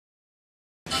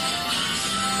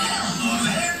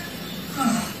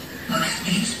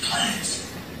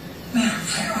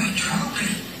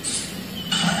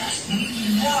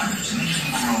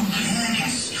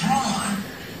drawn.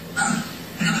 Huh.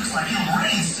 It looks like it'll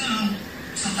rain soon,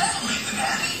 so that'll make them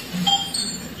happy.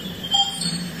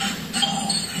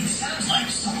 Oh, it sounds like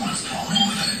someone's calling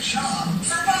with a job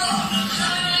for Bob.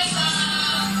 Hi,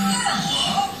 Bob.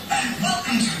 Hello, and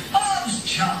welcome to Bob's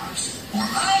Jobs, where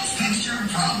I fix your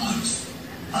problems.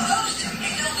 Are those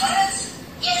tomato plants?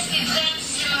 Yes, we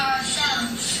planted them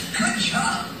ourselves. Good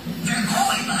job. They're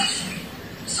growing nicely.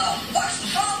 So, what's the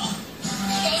problem?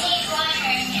 They need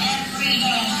watering every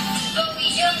day, but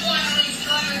we don't want to waste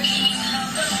water. Can you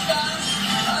help us, Bob?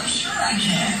 I'm sure I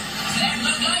can. That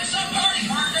looks like some party,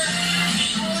 partner.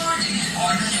 Sure it is,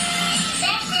 partner. Is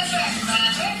that River and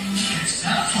Grabber? It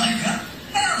sounds like a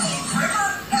hello, Gribber.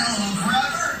 Hello,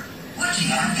 Grabber. What do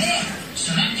you have there?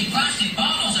 Some empty plastic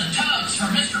bottles and tubs for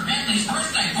Mr. Bentley's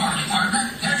birthday party,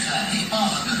 partner. There's a heap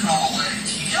of them to throw away.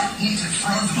 You don't need to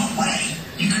throw them away.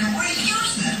 You can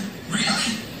reuse them.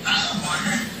 Really? Oh,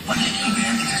 partner. But you can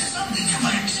bear me to something for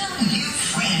my two new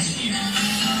friends here.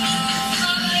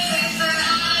 Hi, River.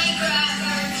 Hi,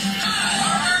 Grabber.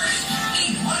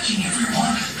 Keep watching,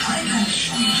 everyone. I'm going to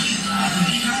show you how to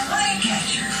make a rain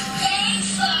catcher.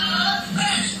 Thanks, Bob.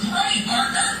 That's great,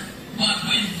 partner. But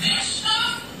with this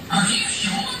stuff? Are you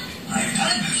sure? I've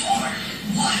done it before.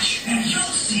 Watch, and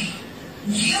you'll see.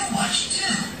 You watch,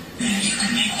 too. And you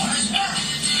can make one as well.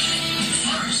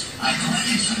 First, I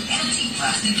collected some empty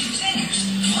plastic containers,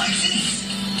 like these.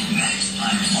 Next,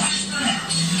 I washed them out.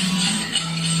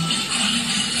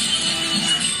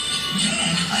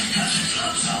 Then, I cut the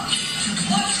tops off to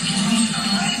block some room for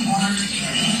rainwater to get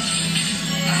in.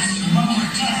 Ask your mom or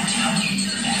dad how you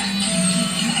do that.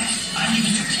 Next, I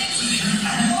used a tape measure and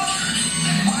a marker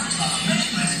and marked off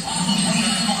measurements all the way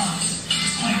on the box,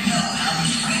 so I know how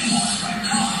much rainwater I've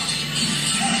caught.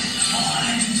 Then, all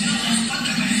I had to do was put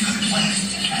them in a good place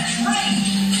to catch rain.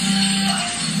 I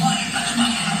put mine under my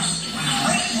house when the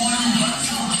rainwater runs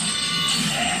off.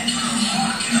 Then, put a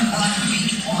rock in the bottom of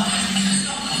each one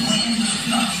so the wind would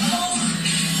knock them over.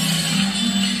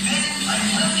 Then, I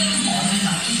left them all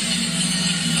night.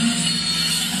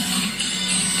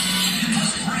 It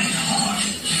must rain hard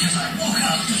because I woke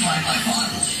up to find my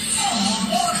bottles full of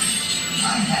water.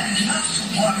 I had enough to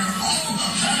water all the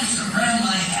plants around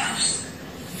my house.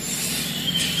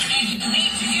 And you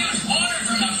need to use water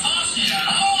from the faucet at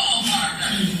all,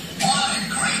 partner. What a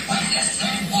great way to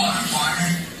save water,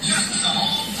 partner. Just some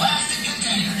old plastic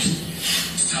containers.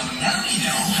 So now you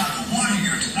know how to water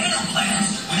your tomato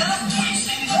plants without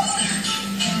wasting water.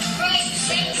 Right,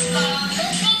 thanks, Bob.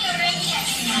 Let's make a rain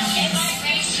catcher now. It might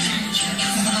rain tonight.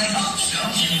 I hope so.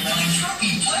 And the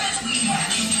tricky plants we have.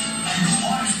 And the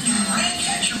water from your rain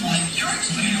catcher will make your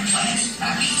tomato plants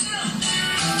happy too.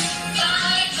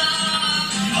 Bye, Bob.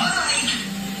 Bye.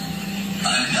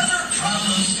 Another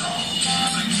problem solved.